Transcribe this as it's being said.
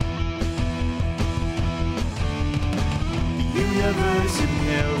universe in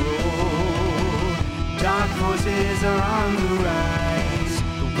peril. Dark forces are on the rise.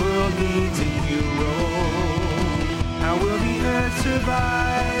 The world needs a hero. How will the Earth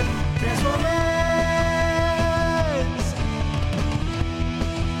survive? Transformers!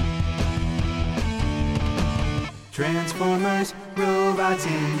 Transformers, robots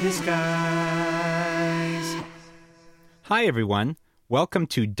in disguise. Hi, everyone. Welcome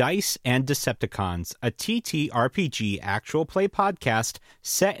to Dice and Decepticons, a TTRPG actual play podcast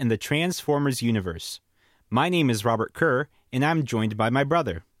set in the Transformers universe. My name is Robert Kerr, and I'm joined by my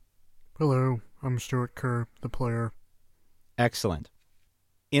brother. Hello, I'm Stuart Kerr, the player. Excellent.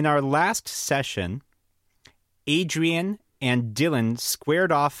 In our last session, Adrian and Dylan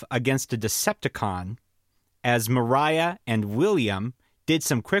squared off against a Decepticon as Mariah and William did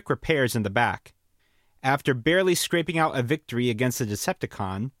some quick repairs in the back. After barely scraping out a victory against the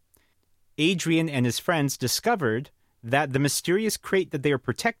Decepticon, Adrian and his friends discovered that the mysterious crate that they were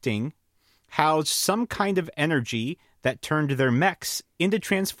protecting housed some kind of energy that turned their mechs into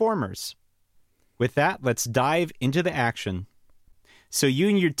Transformers. With that, let's dive into the action. So you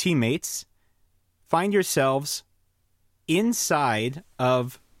and your teammates find yourselves inside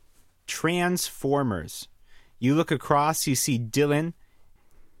of Transformers. You look across, you see Dylan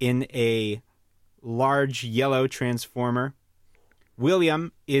in a large yellow Transformer.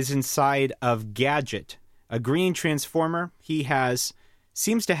 William is inside of Gadget, a green Transformer. He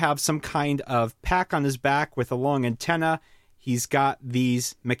seems to have some kind of pack on his back with a long antenna. He's got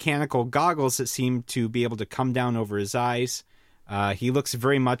these mechanical goggles that seem to be able to come down over his eyes. He looks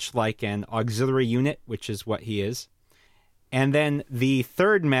very much like an auxiliary unit, which is what he is. And then the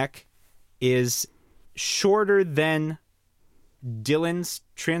third mech is shorter than Dylan's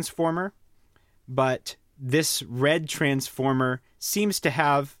Transformer, but this red Transformer seems to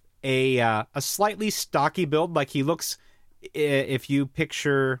have a slightly stocky build. Like he looks, if you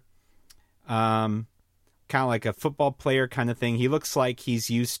picture kind of like a football player kind of thing, he looks like he's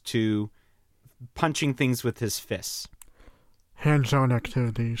used to punching things with his fists. Hands-on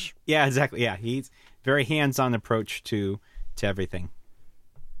activities. Yeah, exactly. Yeah, he's very hands-on approach to everything.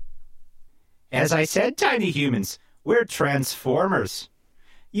 As I said, tiny humans, we're Transformers.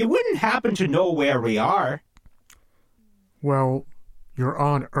 You wouldn't happen to know where we are. Well, you're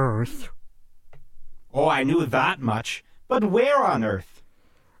on Earth. Oh, I knew that much. But where on Earth?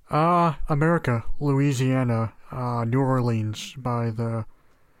 America, Louisiana, New Orleans, by the,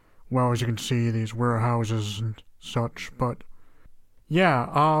 well, as you can see, these warehouses and such, but, yeah,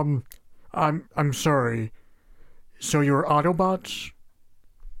 I'm sorry. So you're Autobots?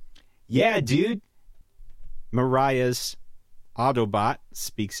 Yeah, dude. Mariah's Autobot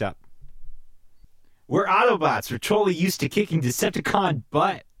speaks up. We're Autobots. We're totally used to kicking Decepticon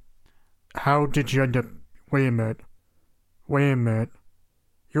butt. How did you end up... Wait a minute.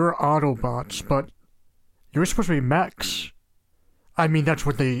 You're Autobots, but you're supposed to be mechs. I mean, that's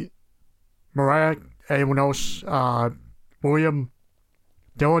what Mariah, anyone else, William,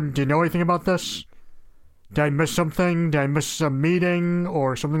 Dylan, do you know anything about this? Did I miss something? Did I miss a meeting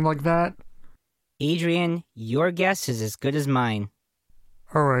or something like that? Adrian, your guess is as good as mine.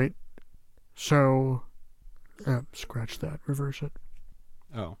 Alright. So... scratch that. Reverse it.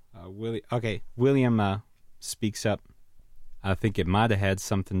 William speaks up. I think it might have had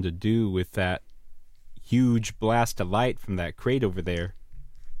something to do with that huge blast of light from that crate over there.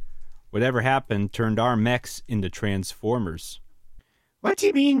 Whatever happened turned our mechs into Transformers. What do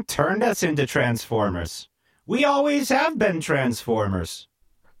you mean, turned us into Transformers? We always have been Transformers.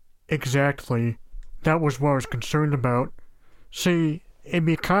 Exactly. That was what I was concerned about. See, it'd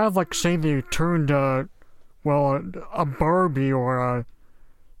be kind of like saying they turned, a Barbie or a...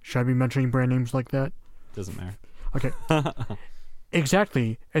 Should I be mentioning brand names like that? Doesn't matter. Okay.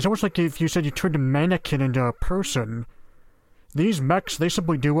 Exactly. It's almost like if you said you turned a mannequin into a person. These mechs, they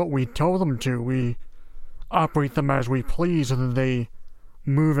simply do what we tell them to. We operate them as we please, and then they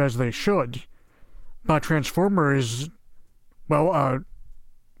move as they should. But a Transformer is,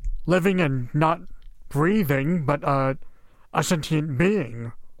 living and not breathing, but a sentient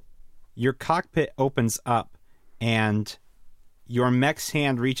being. Your cockpit opens up, and your mech's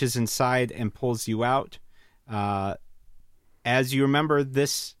hand reaches inside and pulls you out. As you remember,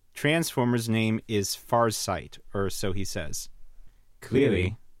 this Transformer's name is Farsight, or so he says.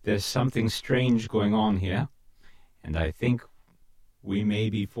 Clearly, there's something strange going on here, and I think we may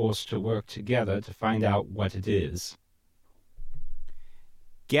be forced to work together to find out what it is.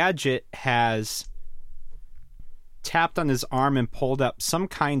 Gadget has tapped on his arm and pulled up some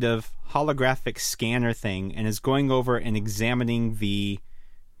kind of holographic scanner thing and is going over and examining the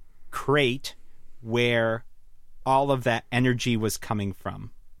crate where all of that energy was coming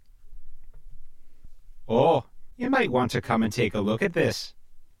from. Oh, you might want to come and take a look at this.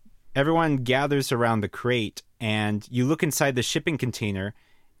 Everyone gathers around the crate, and you look inside the shipping container,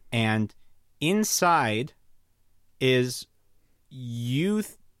 and inside is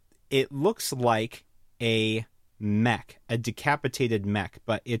it looks like a mech, a decapitated mech,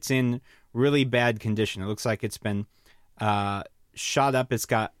 but it's in really bad condition. It looks like it's been shot up. It's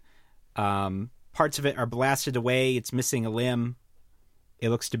got parts of it are blasted away. It's missing a limb. It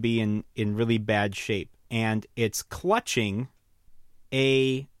looks to be in really bad shape, and it's clutching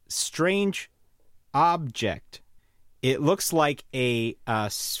a strange object. It looks like a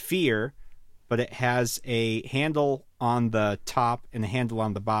sphere, but it has a handle on the top and a handle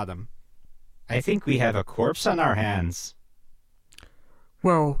on the bottom. I think we have a corpse on our hands.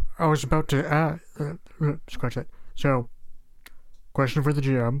 Well, I was about to scratch that. So, question for the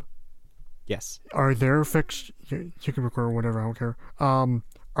GM. Yes. Are there fixed... You can record whatever, I don't care.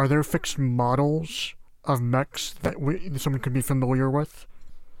 Are there fixed models of mechs that someone could be familiar with?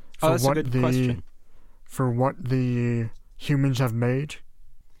 That's a good question. For what the humans have made?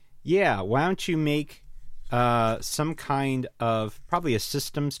 Yeah, why don't you make some kind of... probably a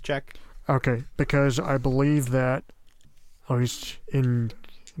systems check. Okay, because I believe that, at least in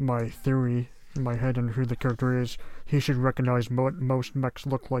my theory, in my head and who the character is, he should recognize what most mechs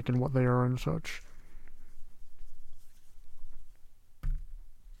look like and what they are and such.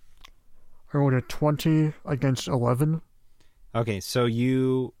 I rolled a 20 against 11. Okay, so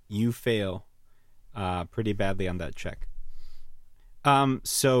you fail pretty badly on that check.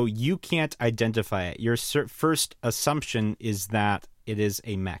 So you can't identify it. Your first assumption is that it is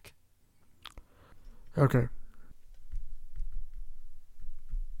a mech. Okay.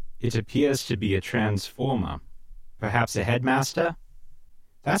 It appears to be a transformer. Perhaps a headmaster?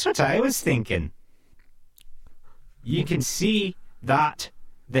 That's what I was thinking. You can see that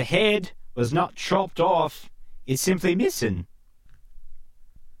the head was not chopped off. It's simply missing.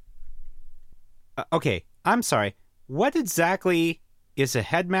 Okay, I'm sorry. What exactly is a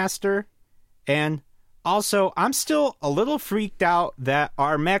headmaster? And also, I'm still a little freaked out that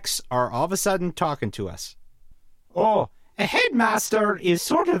our mechs are all of a sudden talking to us. Oh, a headmaster is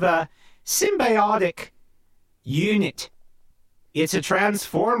sort of a symbiotic unit. It's a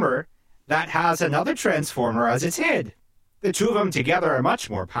transformer that has another transformer as its head. The two of them together are much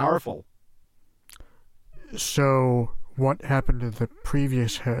more powerful. So, what happened to the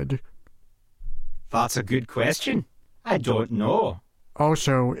previous head? That's a good question. I don't know.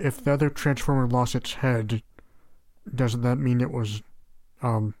 Also, if the other transformer lost its head, doesn't that mean it was,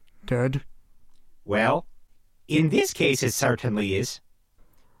 dead? Well, in this case it certainly is.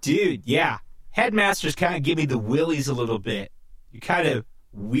 Dude, yeah. Headmasters kind of give me the willies a little bit. You're kind of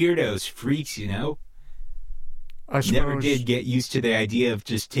weirdos, freaks, you know? I suppose... Never did get used to the idea of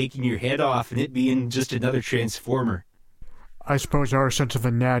just taking your head off and it being just another transformer. I suppose our sense of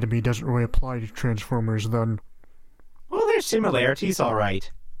anatomy doesn't really apply to transformers, then. Well, there's similarities, all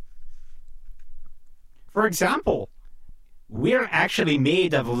right. For example, we're actually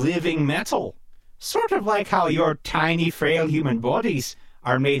made of living metal. Sort of like how your tiny, frail human bodies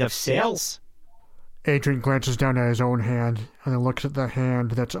are made of cells. Adrian glances down at his own hand, and then looks at the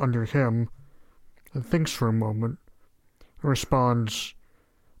hand that's under him, and thinks for a moment, and responds,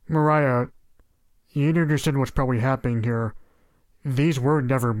 Mariah, you need to understand what's probably happening here. These were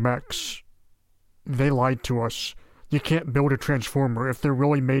never mechs. They lied to us. You can't build a transformer if they're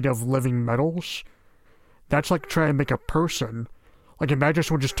really made of living metals. That's like trying to make a person. Like, imagine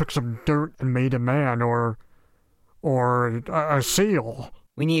someone just took some dirt and made a man, or a seal.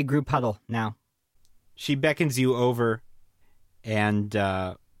 We need a group huddle now. She beckons you over, and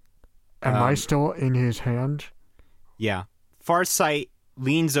Am I still in his hand? Yeah. Farsight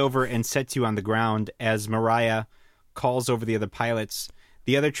leans over and sets you on the ground as Mariah calls over the other pilots.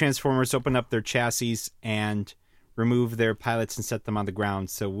 The other Transformers open up their chassis and remove their pilots and set them on the ground.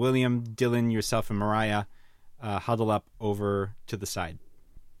 So William, Dylan, yourself, and Mariah huddle up over to the side.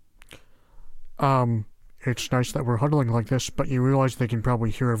 It's nice that we're huddling like this, but you realize they can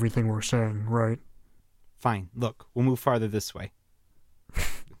probably hear everything we're saying, right? Fine. Look, we'll move farther this way.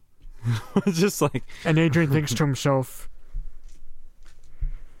 Just like... And Adrian thinks to himself,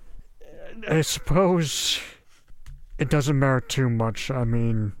 I suppose it doesn't matter too much. I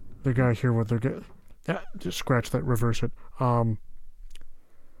mean, they're gonna hear what they're getting. Just scratch that, reverse it.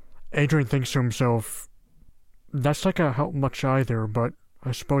 Adrian thinks to himself, that's not gonna help much either, but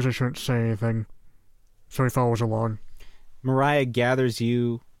I suppose I shouldn't say anything. So he follows along. Mariah gathers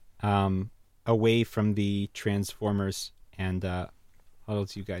you away from the Transformers and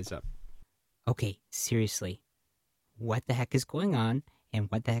huddles you guys up. Okay, seriously. what the heck is going on and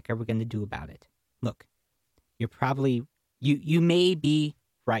what the heck are we going to do about it. Look, you're probably, you may be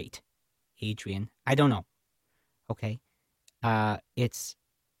right, Adrian. I don't know. Okay?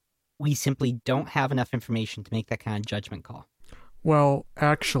 We simply don't have enough information to make that kind of judgment call. Well,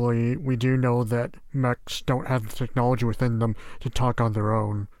 actually, we do know that mechs don't have the technology within them to talk on their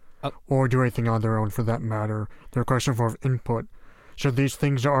own, or do anything on their own for that matter. They require some form of input. So these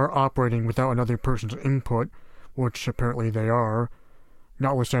things are operating without another person's input, which apparently they are,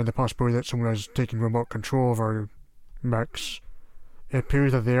 notwithstanding the possibility that someone has taken remote control of our mechs. It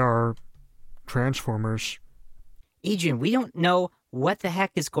appears that they are transformers. Adrian, we don't know what the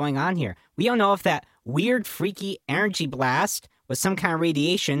heck is going on here. We don't know if that weird, freaky energy blast was some kind of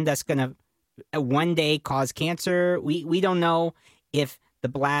radiation that's going to one day cause cancer. We don't know if the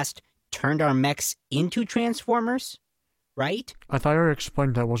blast turned our mechs into transformers, right? I thought I already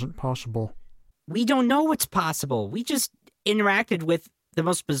explained that wasn't possible. We don't know what's possible. We just interacted with the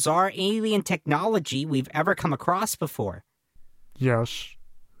most bizarre alien technology we've ever come across before. Yes,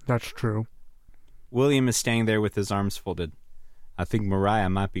 that's true. William is standing there with his arms folded. I think Mariah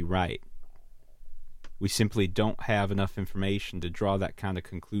might be right. We simply don't have enough information to draw that kind of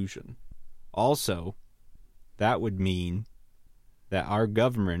conclusion. Also, that would mean that our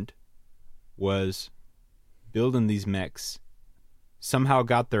government was building these mechs, somehow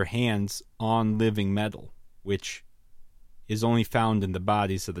got their hands on living metal, which is only found in the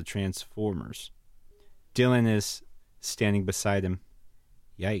bodies of the Transformers. Dylan is standing beside him.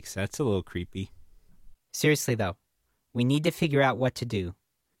 Yikes, that's a little creepy. Seriously, though, we need to figure out what to do.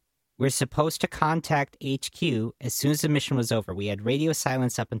 We're supposed to contact HQ as soon as the mission was over. We had radio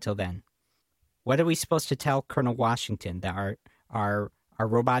silence up until then. What are we supposed to tell Colonel Washington? That our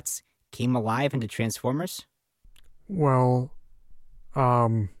robots came alive into Transformers? Well,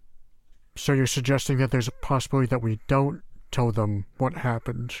 so you're suggesting that there's a possibility that we don't tell them what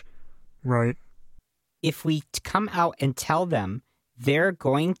happened, right? If we come out and tell them, they're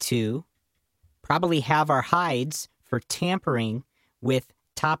going to probably have our hides for tampering with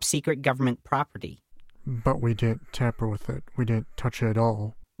top-secret government property. But we didn't tamper with it. We didn't touch it at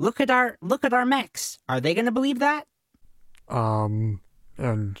all. Look at our mechs. Are they going to believe that? And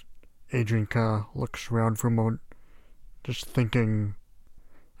Adrian kind of looks around for a moment, just thinking,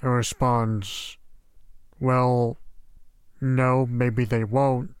 and responds, well, no, maybe they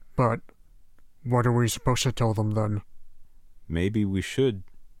won't, but what are we supposed to tell them then? Maybe we should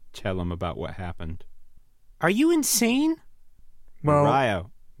tell them about what happened. Are you insane? Well, Mariah,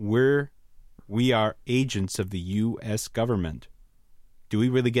 we are agents of the U.S. government. Do we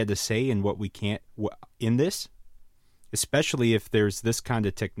really get a say in what we can't in this? Especially if there's this kind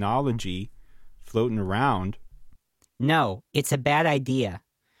of technology floating around. No, it's a bad idea.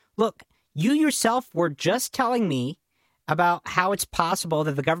 Look, you yourself were just telling me about how it's possible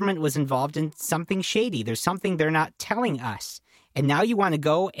that the government was involved in something shady. There's something they're not telling us. And now you want to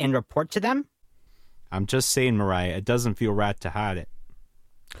go and report to them? I'm just saying, Mariah, it doesn't feel right to hide it.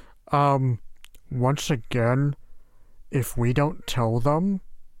 Once again, if we don't tell them,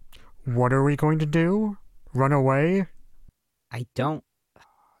 what are we going to do? Run away? I don't...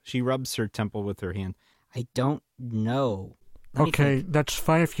 She rubs her temple with her hand. I don't know. Let me Okay, think. that's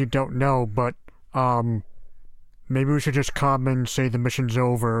fine if you don't know, but, maybe we should just come and say the mission's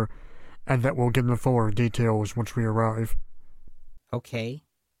over, and that we'll give them fuller details once we arrive. Okay.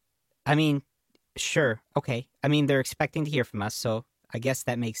 I mean, sure. Okay. I mean, they're expecting to hear from us, so I guess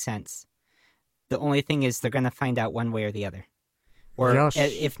that makes sense. The only thing is they're going to find out one way or the other. Or Yes.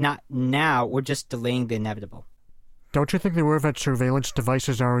 if not now, we're just delaying the inevitable. Don't you think they would have had surveillance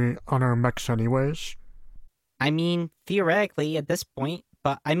devices on our mechs anyways? I mean, theoretically at this point,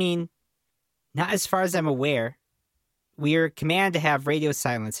 but I mean, not as far as I'm aware. We are commanded to have radio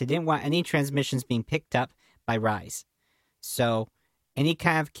silence. They didn't want any transmissions being picked up by Rise. So any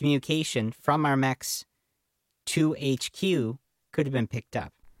kind of communication from our mechs to HQ could have been picked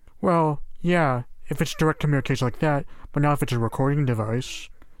up. Well, yeah, if it's direct communication like that, but not if it's a recording device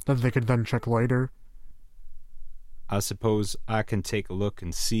that they could then check later. I suppose I can take a look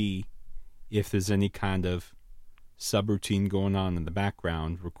and see if there's any kind of subroutine going on in the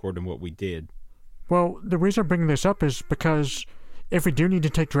background recording what we did. Well, the reason I'm bringing this up is because if we do need to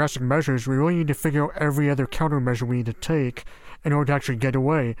take drastic measures, we really need to figure out every other countermeasure we need to take in order to actually get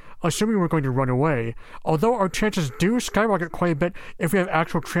away, assuming we're going to run away. Although our chances do skyrocket quite a bit if we have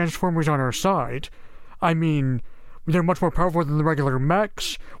actual Transformers on our side. I mean, they're much more powerful than the regular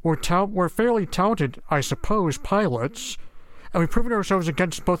mechs. We're fairly talented, I suppose, pilots. And we've proven ourselves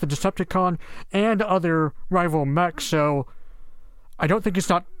against both the Decepticon and other rival mechs, so I don't think it's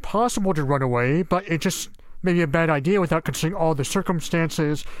not possible to run away, but it just maybe a bad idea without considering all the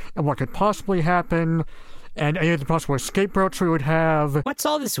circumstances and what could possibly happen, and any of the possible escape routes we would have. What's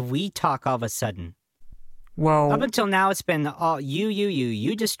all this we talk all of a sudden? Well, Up until now, it's been all you.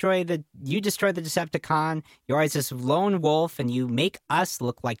 You destroy the Decepticon. You're always this lone wolf, and you make us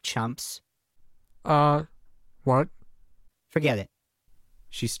look like chumps. what? Forget it.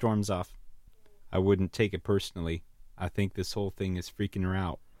 She storms off. I wouldn't take it personally. I think this whole thing is freaking her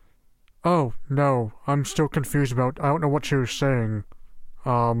out. Oh, no, I'm still confused I don't know what she was saying.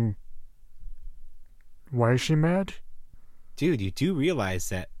 Why is she mad? Dude, you do realize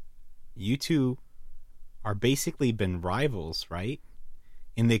that you two are basically been rivals, right?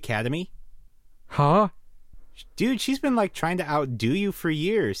 In the academy? Huh? Dude, she's been like trying to outdo you for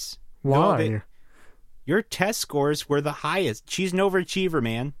years. Why? Your test scores were the highest. She's an overachiever,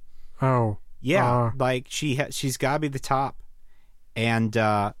 man. Oh. Yeah, like she's got to be the top. And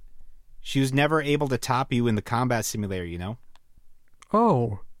she was never able to top you in the combat simulator, you know?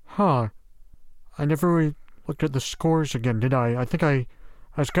 Oh, huh. I never really looked at the scores again, did I? I think I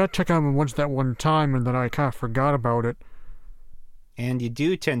just got to check on them once that one time, and then I kind of forgot about it. And you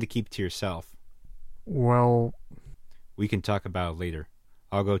do tend to keep to yourself. Well... We can talk about it later.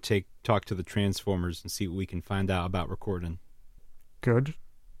 I'll go talk to the Transformers and see what we can find out about recording. Good.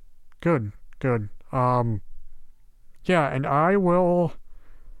 Yeah, and I will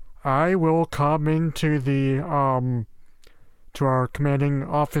come into the, to our commanding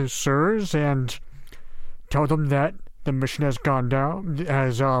officers and tell them that the mission has gone down,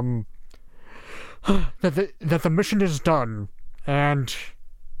 that the mission is done, and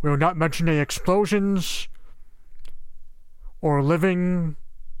we will not mention any explosions or living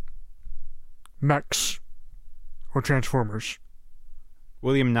mechs or Transformers.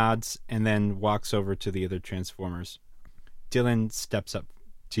 William nods and then walks over to the other Transformers. Dylan steps up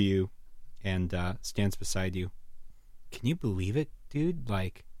to you and stands beside you. Can you believe it, dude?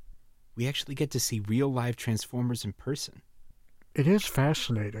 Like, we actually get to see real live Transformers in person. It is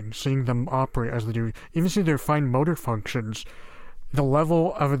fascinating seeing them operate as they do. Even see their fine motor functions. The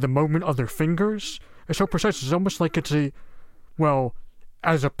level of the movement of their fingers is so precise. It's almost like it's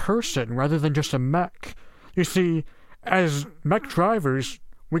as a person rather than just a mech. You see, as mech drivers,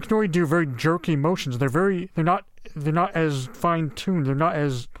 we can only do very jerky motions. They're not as fine-tuned. They're not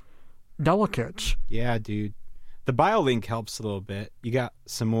as delicate. Yeah, dude. The BioLink helps a little bit. You got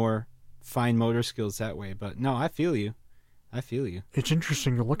some more fine motor skills that way, but no, I feel you. It's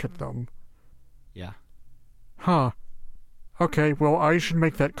interesting to look at them. Yeah. Huh. Okay, well, I should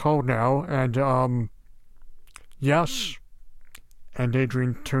make that call now, and, yes. And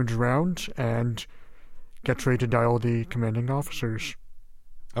Adrian turns around and gets ready to dial the commanding officers.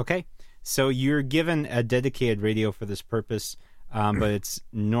 Okay. So you're given a dedicated radio for this purpose, but it's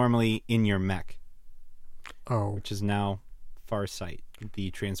normally in your mech. Oh. Which is now Farsight,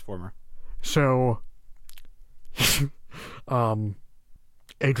 the Transformer. So,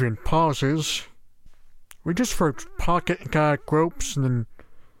 Adrian pauses, reaches for a pocket and kind of gropes, and then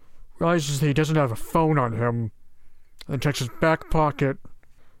realizes that he doesn't have a phone on him, and checks his back pocket,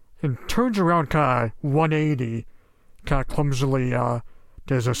 and turns around kind of 180, kind of clumsily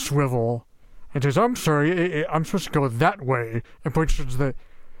does a swivel, and says, I'm sorry, I'm supposed to go that way, and points to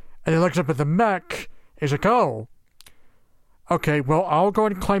and he looks up at the mech, he's like, oh, okay, well, I'll go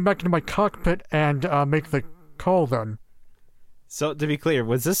ahead and climb back into my cockpit and make the call then. So, to be clear,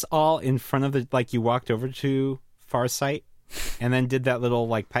 was this all in front of you walked over to Farsight, and then did that little,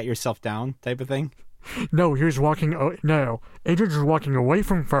 pat yourself down type of thing? No, he was walking. No, Adrian was walking away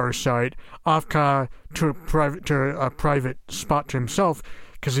from Farsight, off to a private spot to himself,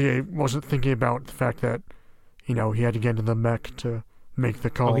 because he wasn't thinking about the fact that, he had to get into the mech to make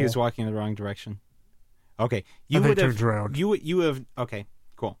the call. Oh, he was walking in the wrong direction. Okay, you would have. Okay,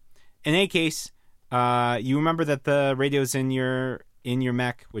 cool. In any case, you remember that the radio's in your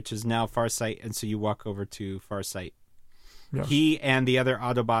mech, which is now Farsight, and so you walk over to Farsight. Yes. He and the other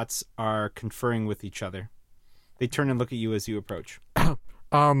Autobots are conferring with each other. They turn and look at you as you approach.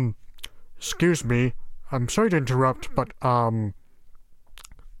 Excuse me. I'm sorry to interrupt, but I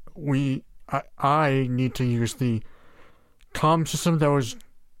need to use the comm system that was.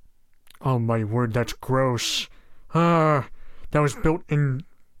 Oh my word, that's gross. That was built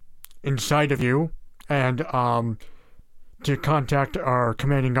inside of you, and to contact our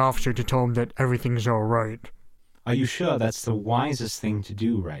commanding officer to tell him that everything's all right. Are you sure that's the wisest thing to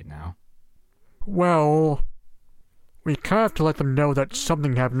do right now? Well, we kind of have to let them know that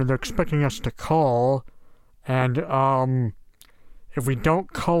something happened and they're expecting us to call. And, if we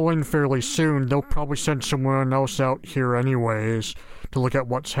don't call in fairly soon, they'll probably send someone else out here anyways to look at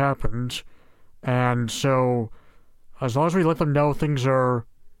what's happened. And so, as long as we let them know things are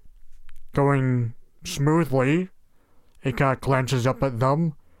going smoothly, it kind of glances up at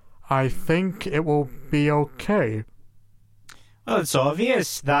them, I think it will be okay. Well, it's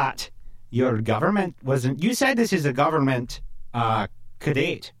obvious that your government wasn't... You said this is a government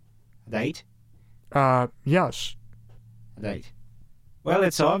cadet, right? Yes. Right. Well,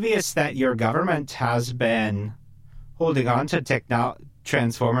 it's obvious that your government has been holding on to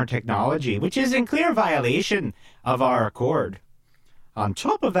Transformer technology, which is in clear violation of our accord. On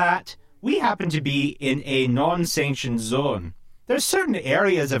top of that, we happen to be in a non-sanctioned zone. There's certain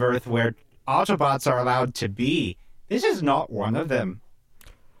areas of Earth where Autobots are allowed to be. This is not one of them.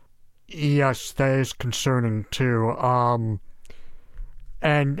 Yes, that is concerning, too.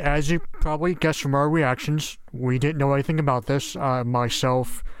 And as you probably guessed from our reactions, we didn't know anything about this,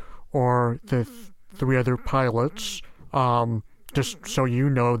 myself or the three other pilots, just so you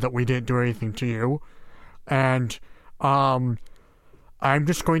know that we didn't do anything to you. And, I'm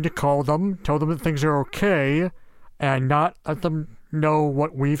just going to call them, tell them that things are okay, and not let them know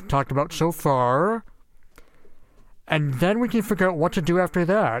what we've talked about so far. And then we can figure out what to do after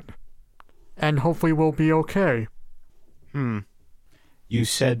that. And hopefully we'll be okay. You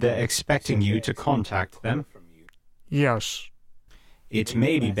said they're expecting you to contact them. Yes. It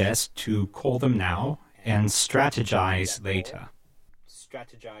may be best to call them now and strategize later.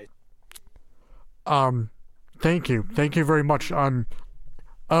 Thank you. Thank you very much. I'm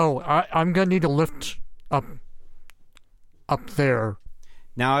gonna need a lift up there.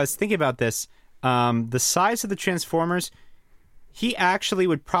 Now, I was thinking about this. The size of the Transformers, he actually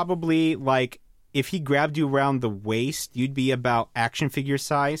would probably, if he grabbed you around the waist, you'd be about action figure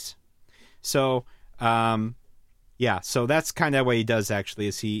size. So, so that's kind of what he does, actually,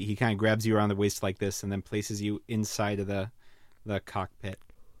 is he kind of grabs you around the waist like this and then places you inside of the cockpit.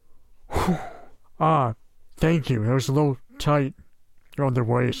 Thank you. It was a little tight around the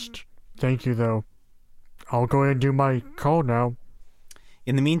waist. Thank you, though. I'll go ahead and do my call now.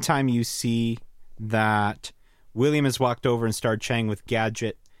 In the meantime, you see that William has walked over and started chatting with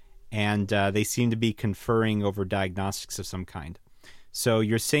Gadget, and they seem to be conferring over diagnostics of some kind. So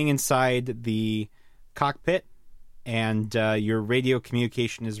you're sitting inside the cockpit, and your radio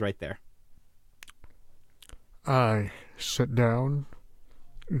communication is right there. I sit down,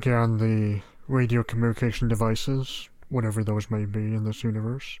 get on the radio communication devices, whatever those may be in this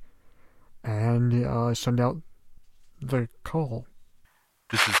universe, and I send out the call.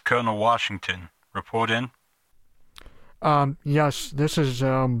 This is Colonel Washington. Report in. Yes, this is,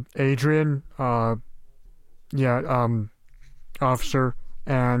 Adrian, officer,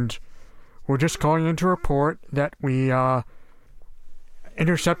 and we're just calling in to report that we,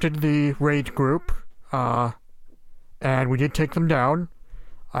 intercepted the raid group, and we did take them down.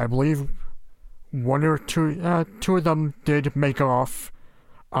 I believe one or two of them did make off.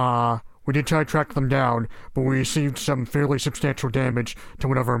 We did try to track them down, but we received some fairly substantial damage to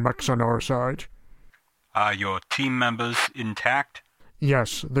one of our mechs on our side. Are your team members intact?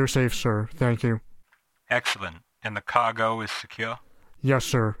 Yes, they're safe, sir. Thank you. Excellent. And the cargo is secure? Yes,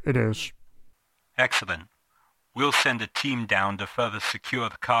 sir, it is. Excellent. We'll send a team down to further secure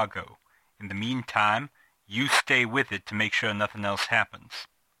the cargo. In the meantime, you stay with it to make sure nothing else happens.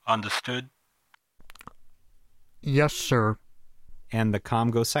 Understood? Yes, sir. And the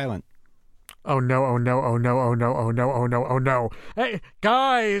comm goes silent. Oh no, oh no, oh no, oh no, oh no, oh no, oh no. Hey,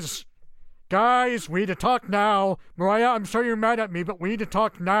 guys! Guys, we need to talk now. Mariah, I'm sure you're mad at me, but we need to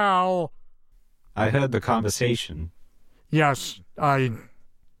talk now. I heard the conversation. Yes. They're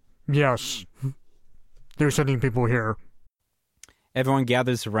sending people here. Everyone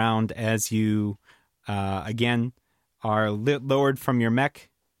gathers around as you, again, are lowered from your mech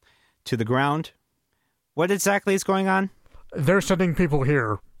to the ground. What exactly is going on? They're sending people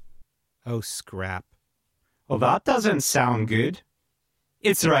here. Oh, scrap. Well, that doesn't sound good.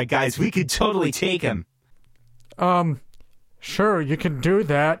 It's alright, guys. We could totally take him. Sure, you can do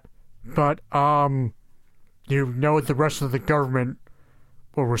that, but, you know the rest of the government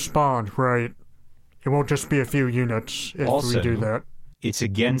will respond, right? It won't just be a few units if Also, we do that. It's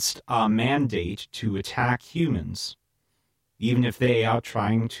against our mandate to attack humans, even if they are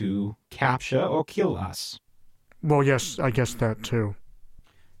trying to capture or kill us. Well, yes, I guess that too.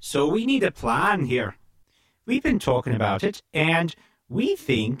 So we need a plan here. We've been talking about it, and we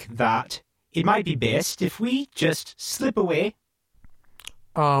think that it might be best if we just slip away.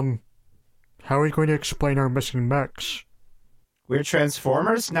 How are we going to explain our missing mechs? We're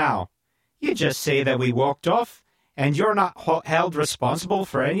Transformers now. You just say that we walked off, and you're not held responsible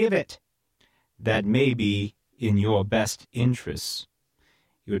for any of it. That may be in your best interests.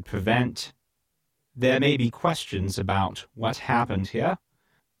 It would prevent There may be questions about what happened here,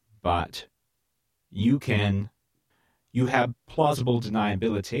 but you have plausible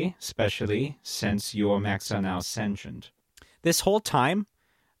deniability, especially since your mechs are now sentient. This whole time,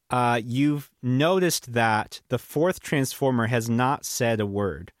 you've noticed that the fourth Transformer has not said a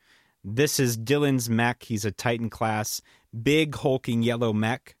word. This is Dylan's mech. He's a Titan class, big hulking yellow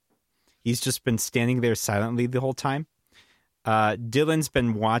mech. He's just been standing there silently the whole time. Dylan's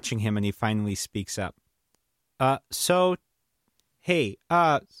been watching him, and he finally speaks up. Hey,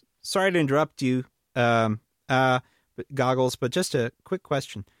 sorry to interrupt you, Goggles, but just a quick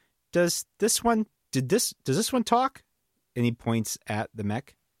question. Does this one talk? And he points at the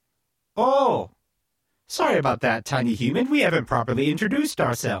mech. Oh, sorry about that, tiny human. We haven't properly introduced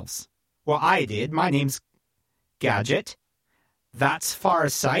ourselves. Well, I did. My name's Gadget. That's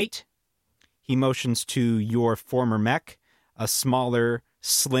Farsight. He motions to your former mech, a smaller,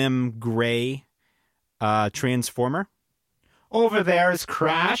 slim, gray Transformer. Over there is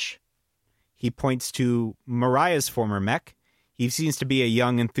Crash. He points to Mariah's former mech. He seems to be a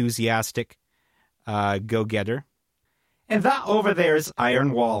young, enthusiastic go-getter. And that over there is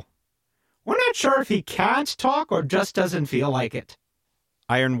Iron Wall. We're not sure if he can't talk or just doesn't feel like it.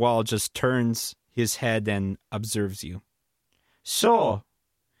 Iron Wall just turns his head and observes you. So,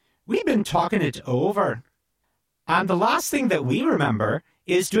 we've been talking it over. And the last thing that we remember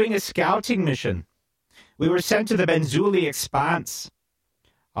is doing a scouting mission. We were sent to the Benzuli Expanse.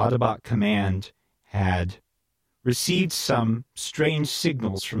 Autobot Command had received some strange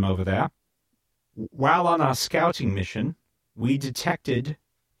signals from over there. While on our scouting mission, we detected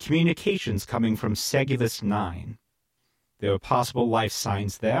communications coming from Segulus 9. There were possible life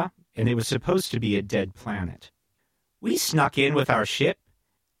signs there, and it was supposed to be a dead planet. We snuck in with our ship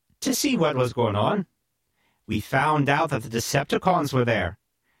to see what was going on. We found out that the Decepticons were there,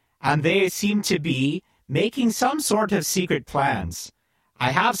 and they seemed to be making some sort of secret plans.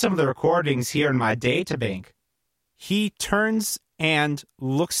 I have some of the recordings here in my databank. He turns and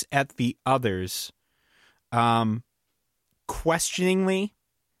looks at the others, questioningly.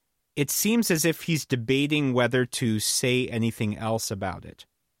 It seems as if he's debating whether to say anything else about it.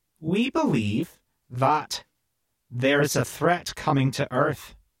 We believe that there is a threat coming to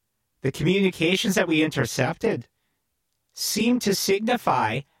Earth. The communications that we intercepted seem to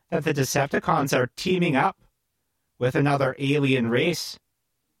signify that the Decepticons are teaming up with another alien race,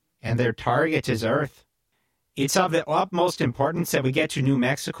 and their target is Earth. It's of the utmost importance that we get to New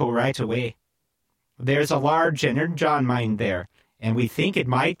Mexico right away. There's a large energon mine there, and we think it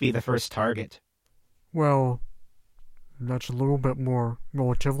might be the first target. Well, that's a little bit more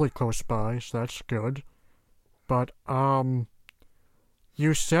relatively close by, so that's good. But,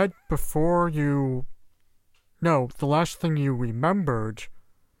 you said before you... No, the last thing you remembered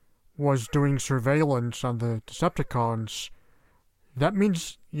was doing surveillance on the Decepticons. That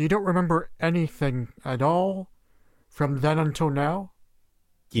means you don't remember anything at all from then until now?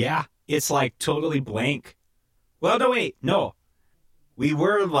 Yeah, it's like totally blank. Well, no. We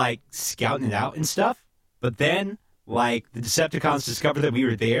were like scouting it out and stuff, but then like the Decepticons discovered that we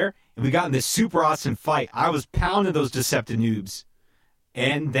were there, and we got in this super awesome fight. I was pounding those Deceptinoobs,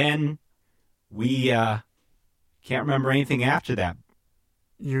 and then we can't remember anything after that.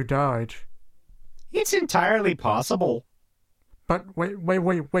 You died. It's entirely possible. But wait.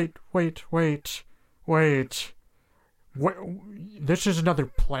 This is another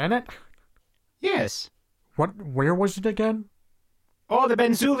planet? Yes. Where was it again? Oh, the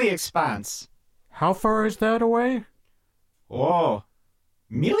Benzuli Expanse. How far is that away? Oh,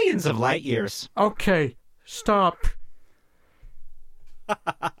 millions of light years. Okay, stop.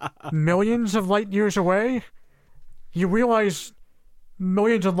 Millions of light years away? You realize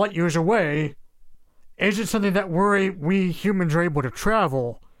millions of light years away isn't something that we humans are able to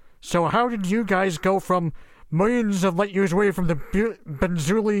travel. So how did you guys go from millions of light years away from the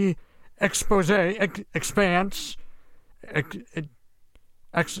Benzuli expanse,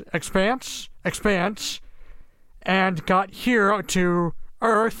 and got here to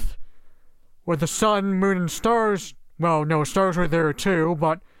Earth with the sun, moon, and stars? Well, no, stars were there too,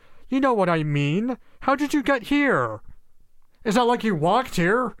 but you know what I mean. How did you get here? Is that like you walked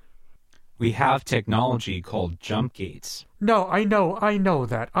here? We have technology called jump gates. No, I know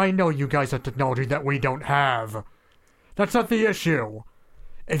that. I know you guys have technology that we don't have. That's not the issue.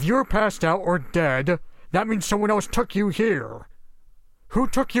 If you're passed out or dead, that means someone else took you here. Who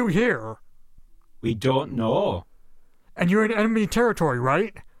took you here? We don't know. And you're in enemy territory,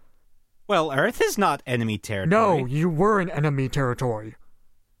 right? Well, Earth is not enemy territory. No, you were in enemy territory.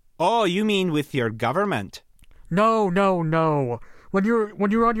 Oh, you mean with your government? No. when you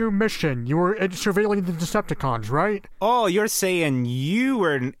were on your mission, you were surveilling the Decepticons, right? Oh, you're saying you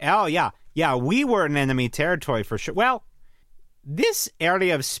were in... Oh, yeah. Yeah, we were in enemy territory for sure. Well, this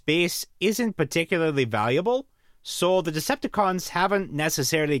area of space isn't particularly valuable, so the Decepticons haven't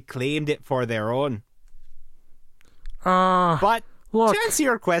necessarily claimed it for their own. But look. to answer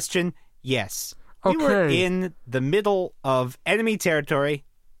your question, yes. Okay. We were in the middle of enemy territory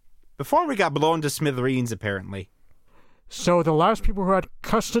before we got blown to smithereens, apparently. So the last people who had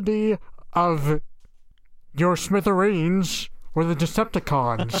custody of your smithereens were the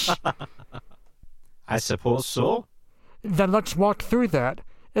Decepticons. I suppose so. Then let's walk through that.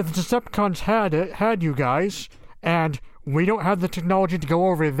 If the Decepticons had you guys, and we don't have the technology to go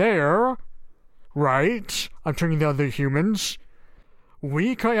over there, right? I'm turning to the other humans.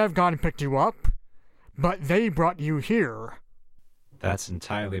 We could have gone and picked you up, but they brought you here. That's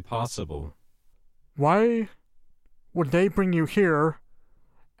entirely possible. Why would they bring you here,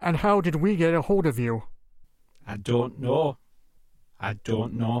 and how did we get a hold of you? I don't know.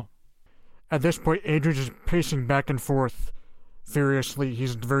 At this point, Adrian's is pacing back and forth furiously.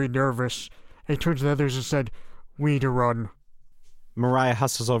 He's very nervous. He turns to the others and said, "We need to run." Mariah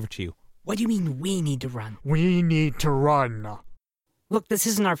hustles over to you. What do you mean we need to run? We need to run. Look, this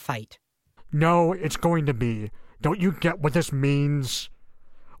isn't our fight. No, it's going to be. Don't you get what this means?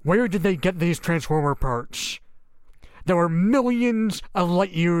 Where did they get these Transformer parts? They were millions of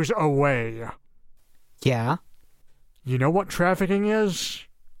light years away. Yeah? You know what trafficking is?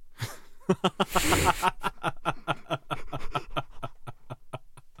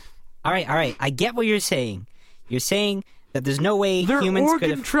 All right. I get what you're saying. You're saying that there's no way They're humans could organ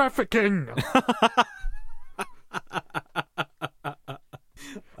have... trafficking.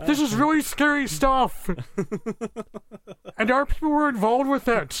 This is really scary stuff. And our people were involved with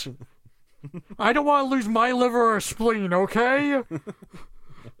it. I don't want to lose my liver or spleen, okay?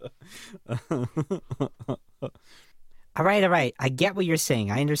 All right. I get what you're saying.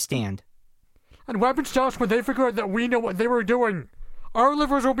 I understand. And what happens to us when they figure out that we know what they were doing? Our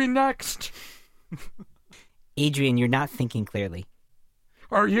livers will be next. Adrian, you're not thinking clearly.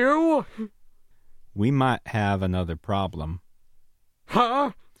 Are you? We might have another problem.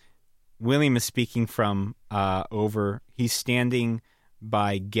 Huh? William is speaking from over. He's standing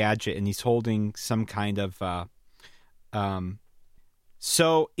by Gadget, and he's holding some kind of...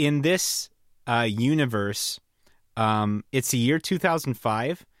 So in this universe, it's the year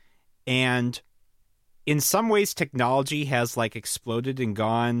 2005, and in some ways technology has like exploded and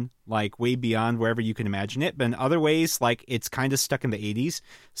gone like way beyond wherever you can imagine it, but in other ways like it's kind of stuck in the 80s.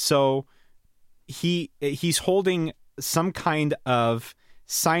 So he's holding some kind of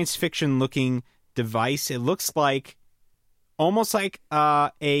science fiction looking device. It looks like almost like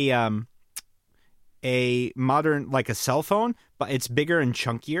a modern, like a cell phone, but it's bigger and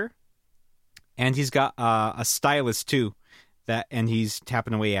chunkier. And he's got a stylus too, and he's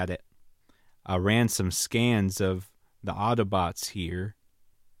tapping away at it. I ran some scans of the Autobots here,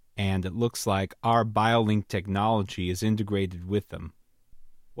 and it looks like our BioLink technology is integrated with them.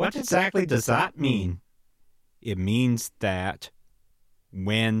 What exactly does that mean? It means that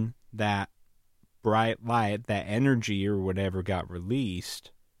when that bright light, that energy or whatever got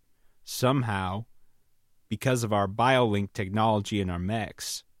released, somehow, because of our BioLink technology and our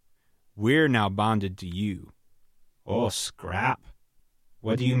mechs, we're now bonded to you. Oh, scrap.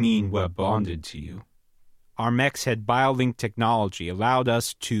 What do you mean we're bonded to you? Our mechs had BioLink technology, allowed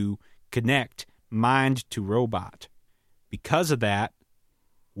us to connect mind to robot. Because of that,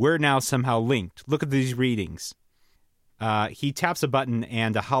 we're now somehow linked. Look at these readings. He taps a button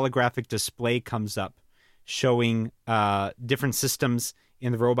and a holographic display comes up showing different systems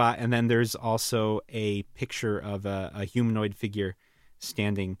in the robot, and then there's also a picture of a humanoid figure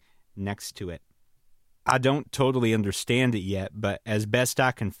standing next to it. I don't totally understand it yet, but as best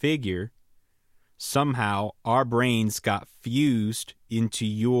I can figure, somehow our brains got fused into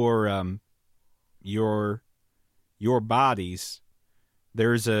your bodies.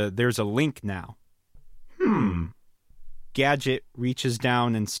 There's a link now. Gadget reaches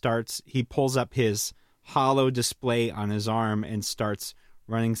down and he pulls up his holo display on his arm and starts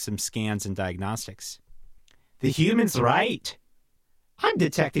running some scans and diagnostics. The human's right. I'm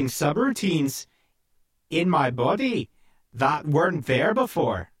detecting subroutines in my body that weren't there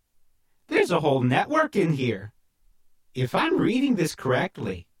before. There's a whole network in here. If I'm reading this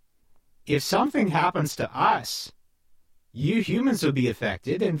correctly, if something happens to us, you humans will be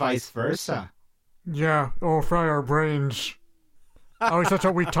affected and vice versa. Yeah, it'll fry our brains. At least that's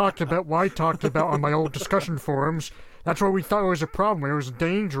what we talked about. On my old discussion forums. That's what we thought was a problem. It was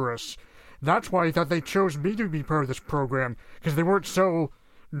dangerous. That's why I thought they chose me to be part of this program, because they weren't so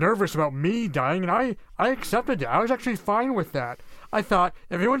nervous about me dying, and I accepted it. I was actually fine with that. I thought,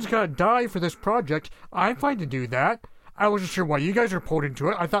 if anyone's gonna die for this project, I'm fine to do that. I wasn't sure why you guys are pulled into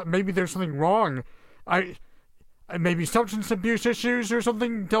it. I thought maybe there's something wrong. Maybe substance abuse issues or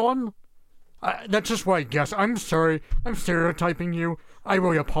something, Dylan? That's just what I guess. I'm sorry. I'm stereotyping you. I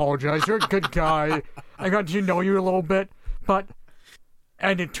really apologize. You're a good guy. I got to know you a little bit,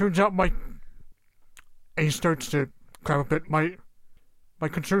 and it turns out he starts to climb a bit. My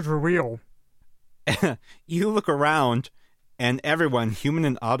concerns were real. You look around, and everyone, human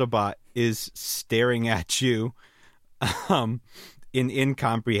and Autobot, is staring at you in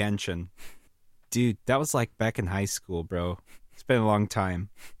incomprehension. Dude, that was like back in high school, bro. It's been a long time.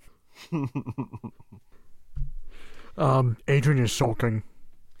 Adrian is sulking.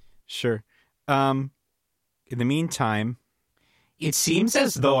 Sure. In the meantime, it seems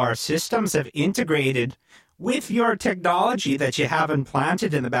as though our systems have integrated with your technology that you have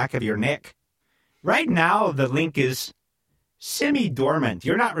implanted in the back of your neck. Right now, the link is semi-dormant.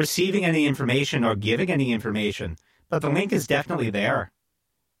 You're not receiving any information or giving any information, but the link is definitely there.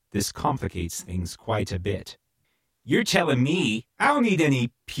 This complicates things quite a bit. You're telling me I don't need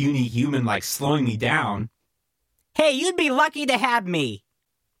any puny human like slowing me down. Hey, you'd be lucky to have me.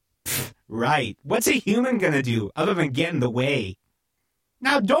 Right. What's a human gonna do other than get in the way?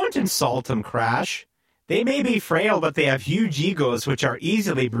 Now don't insult them, Crash. They may be frail, but they have huge egos which are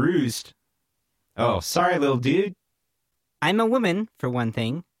easily bruised. Oh, sorry, little dude. I'm a woman, for one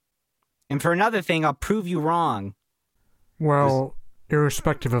thing. And for another thing, I'll prove you wrong. Well,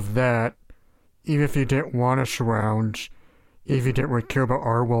 irrespective of that, even if you didn't want us around, if you didn't really care about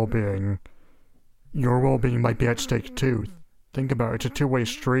our well-being, your well-being might be at stake too. Think about it. It's a two-way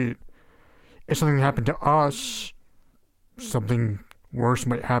street. If something happened to us, something worse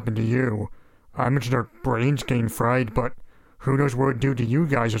might happen to you. I mentioned our brains getting fried, but who knows what it would do to you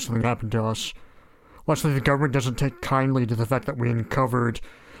guys if something happened to us. Luckily, the government doesn't take kindly to the fact that we uncovered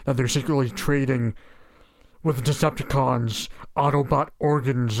that they're secretly trading with Decepticons, Autobot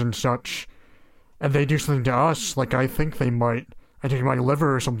organs and such. And they do something to us, like I think they might. I take my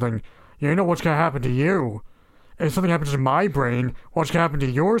liver or something. You know what's gonna happen to you. And if something happens to my brain, what's gonna happen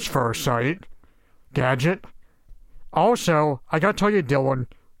to yours, Farsight? Gadget? Also, I gotta tell you, Dylan,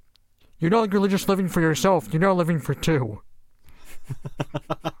 you're not really just living for yourself, you're not living for two.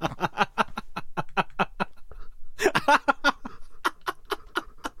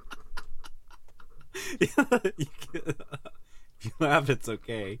 You laugh, it's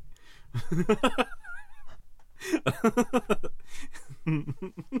okay.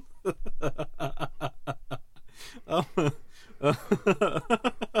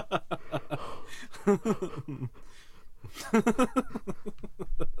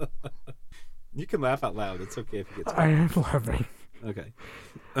 You can laugh out loud. It's okay if you get. I am laughing. Okay.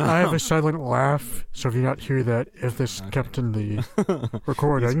 I have a silent laugh, so if you not hear that, if this kept in the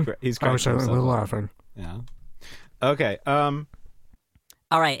recording, I was silently laughing. Yeah. Okay. All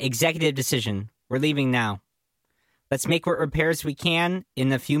right, executive decision. We're leaving now. Let's make what repairs we can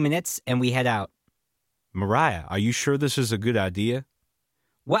in a few minutes, and we head out. Mariah, are you sure this is a good idea?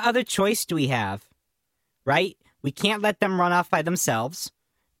 What other choice do we have? Right? We can't let them run off by themselves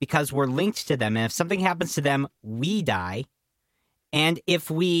because we're linked to them, and if something happens to them, we die. And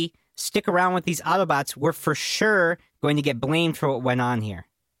if we stick around with these Autobots, we're for sure going to get blamed for what went on here.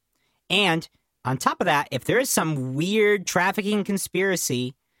 And on top of that, if there is some weird trafficking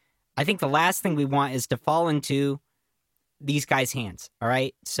conspiracy, I think the last thing we want is to fall into these guys' hands, all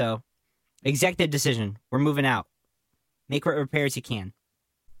right? So, executive decision. We're moving out. Make what repairs you can.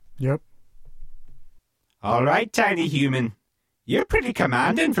 Yep. All right, tiny human. You're pretty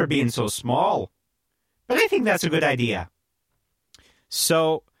commanding for being so small. But I think that's a good idea.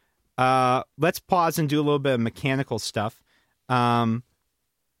 So, let's pause and do a little bit of mechanical stuff.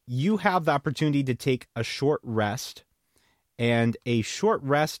 You have the opportunity to take a short rest. And a short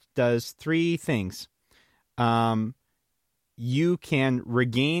rest does three things. You can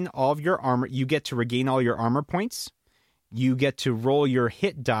regain all of your armor. You get to regain all your armor points. You get to roll your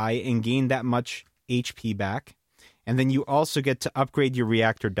hit die and gain that much HP back. And then you also get to upgrade your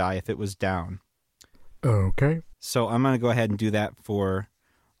reactor die if it was down. Okay. So I'm going to go ahead and do that for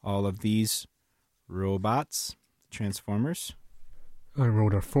all of these robots, Transformers. I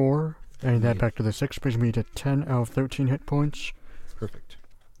rolled a 4, and that back to the 6 brings me to 10 out of 13 hit points. Perfect.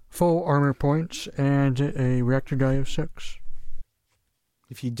 Full armor points, and a reactor die of 6.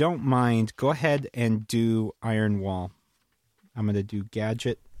 If you don't mind, go ahead and do Iron Wall. I'm going to do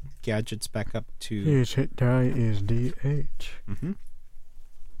Gadget's back up to... His hit die is D8. Mm-hmm.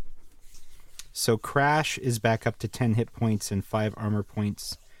 So Crash is back up to 10 hit points and 5 armor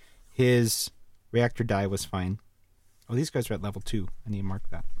points. His reactor die was fine. Oh, these guys are at level 2. I need to mark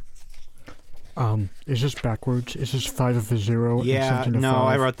that. Is this backwards? Is this 5 of the 0 Yeah, and 17 of no, 5?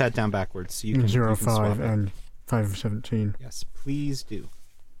 I wrote that down backwards. So you can 0 you of can swap 5 it. and 5 of 17. Yes, please do.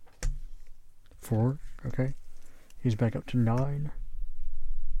 4, okay. He's back up to 9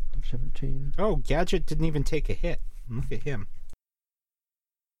 of 17. Oh, Gadget didn't even take a hit. Look at him.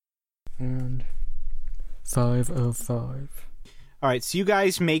 And 5 of 5. All right, so you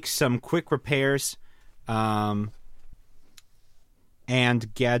guys make some quick repairs, and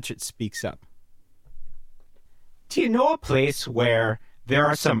Gadget speaks up. Do you know a place where there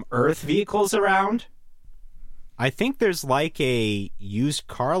are some Earth vehicles around? I think there's like a used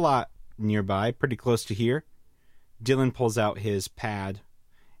car lot nearby, pretty close to here. Dylan pulls out his pad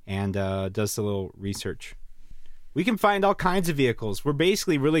and does a little research. We can find all kinds of vehicles. We're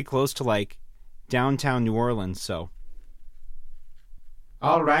basically really close to like downtown New Orleans, so.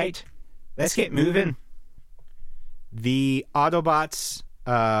 All right, let's get moving. The Autobots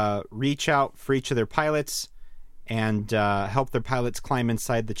reach out for each of their pilots and help their pilots climb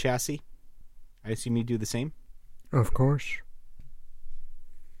inside the chassis. I assume you do the same? Of course.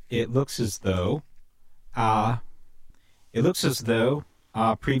 It looks as though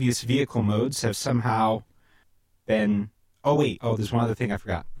previous vehicle modes have somehow been... Oh, wait. Oh, there's one other thing I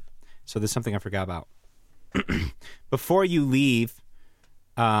forgot. So there's something I forgot about. Before you leave,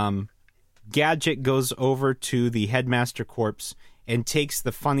 Gadget goes over to the headmaster corpse and takes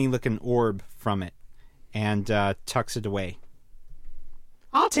the funny-looking orb from it and tucks it away.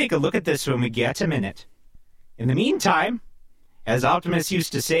 I'll take a look at this when we get a minute. In the meantime, as Optimus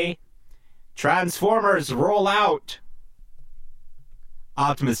used to say, Transformers roll out.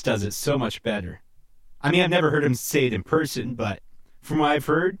 Optimus does it so much better. I mean, I've never heard him say it in person, but from what I've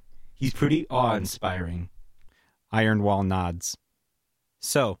heard, he's pretty awe-inspiring. Ironwall nods.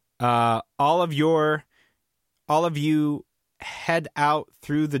 So, all of you head out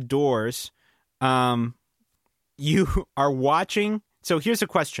through the doors. You are watching. So here's a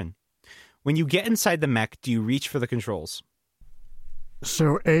question. When you get inside the mech, do you reach for the controls?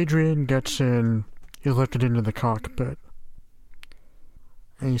 So Adrian gets in, he's lifted into the cockpit.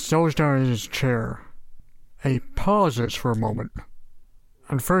 And he settles down in his chair. And he pauses for a moment.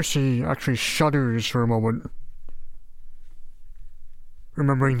 And first he actually shudders for a moment,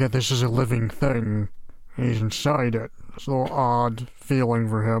 remembering that this is a living thing, and he's inside it. It's a little odd feeling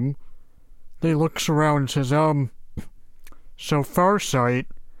for him. Then he looks around and says, so Farsight,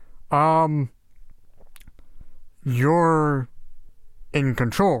 you're in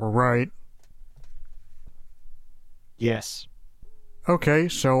control, right? Yes. Okay,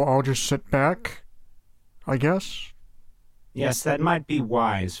 so I'll just sit back, I guess? Yes, that might be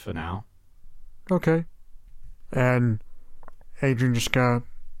wise for now. Okay. And Adrian just kind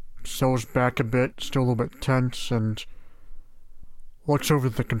of settles back a bit, still a little bit tense, and looks over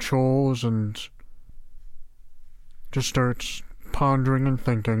the controls and just starts pondering and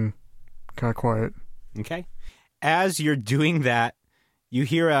thinking. Kind of quiet. Okay. As you're doing that, you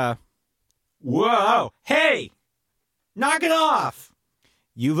hear a, Whoa! Hey! Knock it off!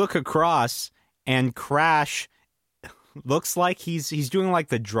 you look across, and Crash looks like he's doing like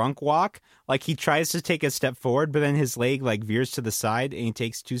the drunk walk. Like he tries to take a step forward, but then his leg like veers to the side, and he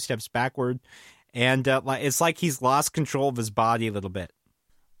takes 2 steps backward. And it's like he's lost control of his body a little bit.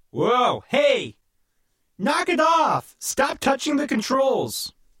 Whoa! Hey! Knock it off! Stop touching the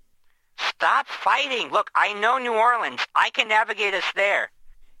controls! Stop fighting! Look, I know New Orleans. I can navigate us there.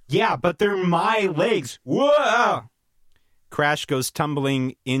 Yeah, but they're my legs. Whoa! Crash goes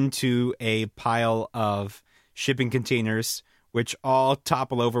tumbling into a pile of shipping containers, which all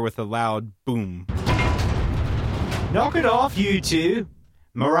topple over with a loud boom. Knock it off, you two.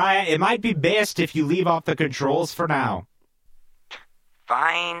 Mariah, it might be best if you leave off the controls for now.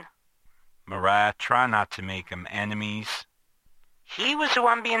 Fine. Mariah, try not to make them enemies. He was the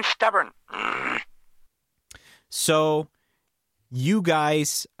one being stubborn. So you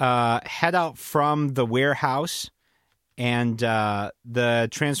guys head out from the warehouse, and the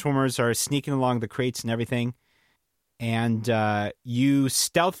Transformers are sneaking along the crates and everything. And you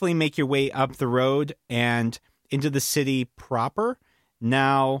stealthily make your way up the road and into the city proper.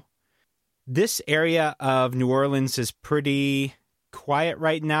 Now, this area of New Orleans is pretty quiet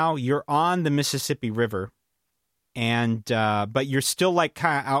right now. You're on the Mississippi River, and but you're still like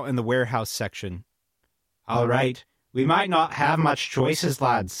kind of out in the warehouse section. All right, we might not have much choices,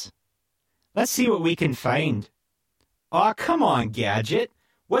 lads. Let's see what we can find. Aw, come on, Gadget.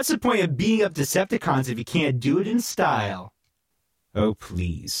 What's the point of beating up Decepticons if you can't do it in style? Oh,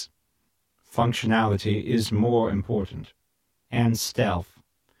 please. functionality is more important. And stealth.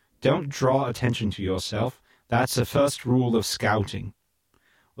 Don't draw attention to yourself. That's the first rule of scouting.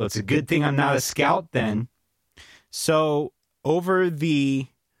 Well, it's a good thing I'm not a scout then. So, over the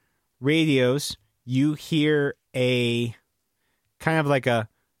radios, you hear a kind of like a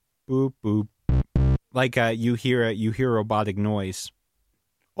boop boop, like you hear robotic noise.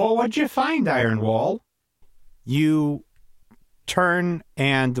 Oh, what'd you find, Ironwall? You turn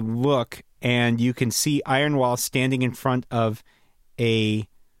and look, and you can see Ironwall standing in front of a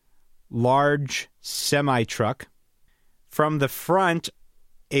large semi-truck. From the front,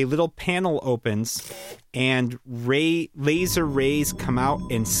 a little panel opens, and laser rays come out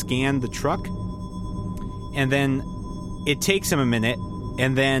and scan the truck. And then it takes him a minute,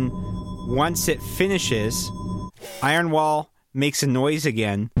 and then once it finishes, Ironwall makes a noise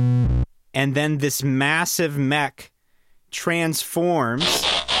again, and then this massive mech transforms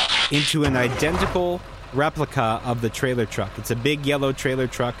into an identical replica of the trailer truck. It's a big yellow trailer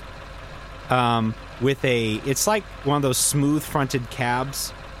truck it's like one of those smooth-fronted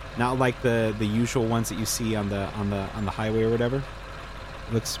cabs, not like the usual ones that you see on the highway or whatever.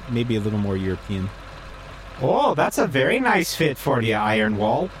 It looks maybe a little more European. Oh, that's a very nice fit for you,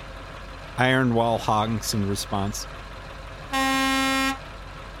 Ironwall. Ironwall honks in response.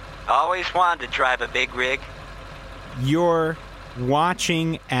 Always wanted to drive a big rig. You're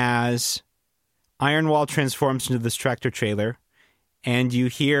watching as Ironwall transforms into this tractor trailer, and you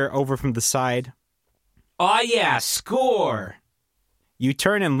hear over from the side, "Oh yeah, score!" You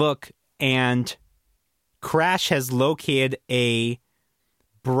turn and look, and Crash has located a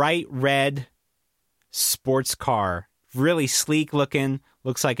bright red sports car. Really sleek looking.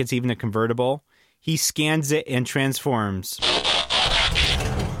 Looks like it's even a convertible. He scans it and transforms.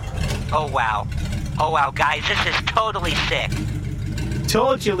 Oh wow, guys, this is totally sick.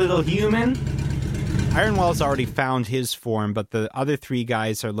 Told you, little human. Ironwall's already found his form, but the other three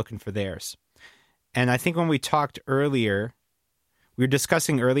guys are looking for theirs. And I think when we talked earlier, we were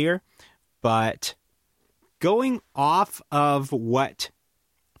discussing earlier, but going off of what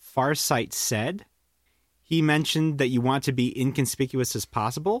Farsight said, he mentioned that you want to be inconspicuous as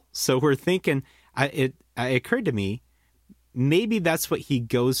possible. So we're thinking, it occurred to me, maybe that's what he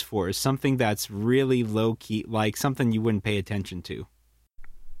goes for, is something that's really low-key, like something you wouldn't pay attention to.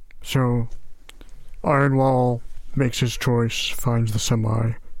 So, Ironwall makes his choice, finds the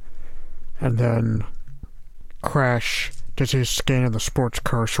semi, and then Crash does his scan of the sports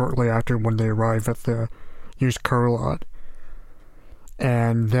car shortly after when they arrive at the used car lot.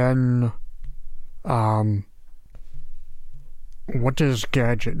 And then, what does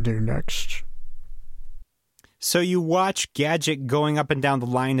Gadget do next? So you watch Gadget going up and down the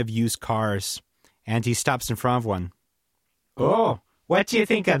line of used cars, and he stops in front of one. Oh, what do you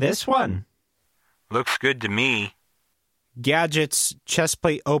think of this one? Looks good to me. Gadget's chest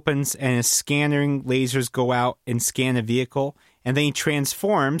plate opens and his scanning lasers go out and scan a vehicle, and then he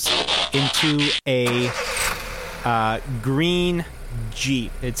transforms into a green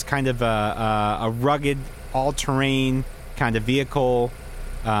Jeep. It's kind of a rugged, all-terrain kind of vehicle.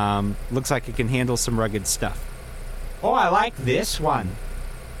 Looks like it can handle some rugged stuff. Oh, I like this one.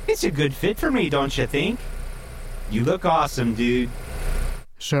 It's a good fit for me, don't you think? You look awesome, dude.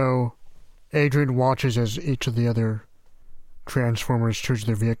 So, Adrian watches as each of the other Transformers choose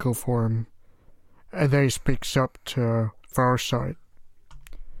their vehicle form, and then he speaks up to Farsight.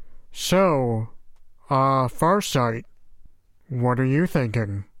 So, Farsight, what are you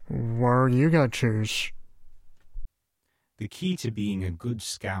thinking? What are you gonna choose? The key to being a good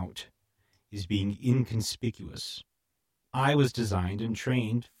scout is being inconspicuous. I was designed and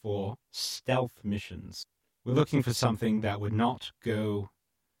trained for stealth missions. We're looking for something that would not go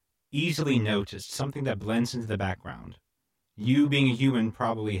easily noticed, something that blends into the background. You, being a human,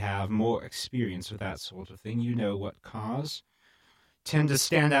 probably have more experience with that sort of thing. You know what cars tend to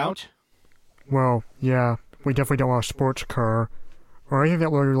stand out. Well, yeah, we definitely don't want a sports car, or anything that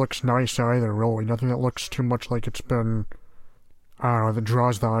really looks nice either, really. Nothing that looks too much like it's been, I don't know, that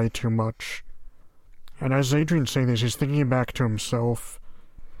draws the eye too much. And as Adrian's saying this, he's thinking back to himself,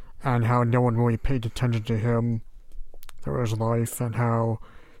 and how no one really paid attention to him through his life, and how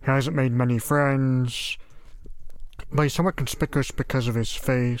he hasn't made many friends, but he's somewhat conspicuous because of his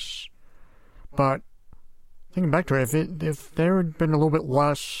face. But thinking back to it, if there had been a little bit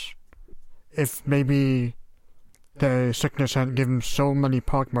less, if maybe the sickness hadn't given him so many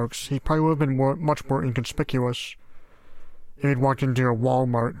pockmarks, he probably would have been much more inconspicuous. If he'd walked into a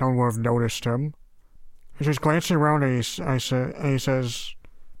Walmart, no one would have noticed him. He's just glancing around, and he says,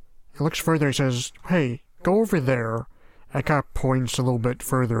 he looks further, he says, "Hey, go over there." And kind of points a little bit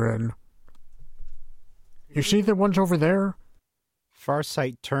further in. You see the ones over there?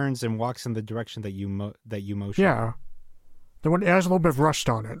 Farsight turns and walks in the direction that you motion. Yeah. The one that has a little bit of rust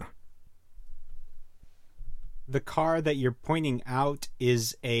on it. The car that you're pointing out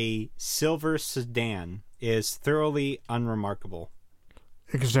is a silver sedan. Is thoroughly unremarkable.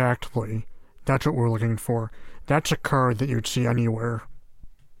 Exactly. That's what we're looking for. That's a car that you'd see anywhere.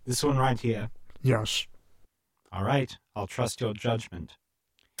 This one right here. Yes. All right, I'll trust your judgment.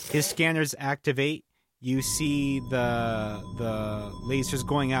 His scanners activate. You see the lasers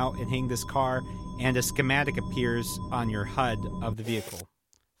going out and hitting this car, and a schematic appears on your HUD of the vehicle.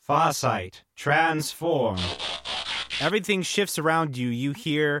 Farsight, transform. Everything shifts around you. You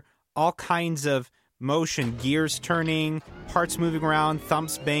hear all kinds of motion, gears turning, parts moving around,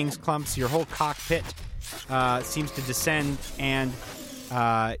 thumps, bangs, clumps. Your whole cockpit seems to descend, and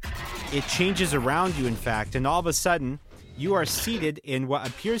it changes around you, in fact. And all of a sudden, you are seated in what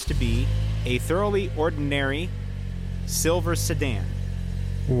appears to be a thoroughly ordinary silver sedan.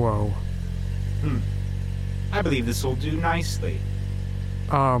 Whoa. I believe this will do nicely.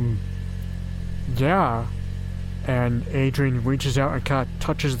 Yeah. And Adrian reaches out and kind of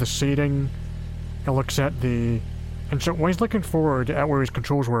touches the seating and looks at and so when he's looking forward at where his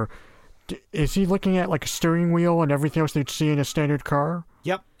controls were, is he looking at like a steering wheel and everything else that you'd see in a standard car?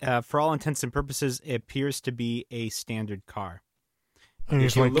 Yep. For all intents and purposes, it appears to be a standard car. And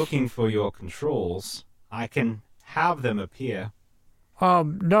If you're looking for your controls, I can have them appear.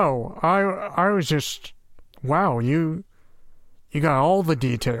 No. I was just, wow, you got all the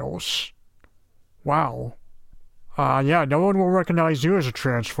details. Wow. Yeah, no one will recognize you as a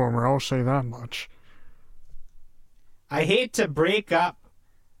Transformer, I'll say that much. I hate to break up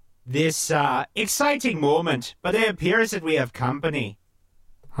this exciting moment, but it appears that we have company.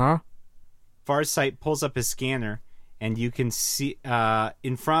 Huh? Farsight pulls up his scanner, and you can see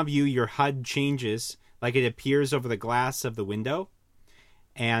in front of you your HUD changes, like it appears over the glass of the window.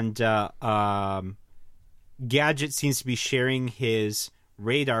 And Gadget seems to be sharing his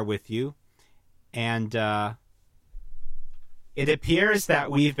radar with you. And it appears that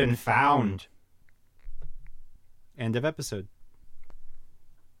we've been found. End of episode.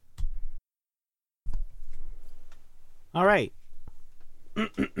 All right.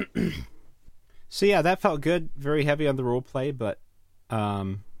 So yeah, that felt good. Very heavy on the role play, but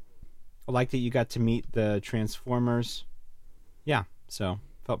I like that you got to meet the Transformers. Yeah, so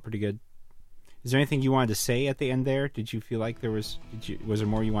felt pretty good. Is there anything you wanted to say at the end there? Did you feel like there was? Was there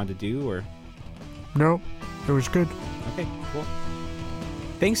more you wanted to do, or? No, it was good. Okay, cool.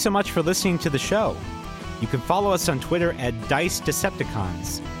 Thanks so much for listening to the show. You can follow us on Twitter at Dice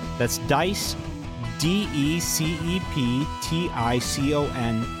Decepticons. That's Dice,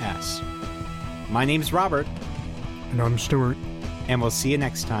 DECEPTICONS. My name's Robert. And I'm Stuart. And we'll see you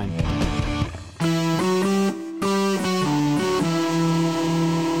next time.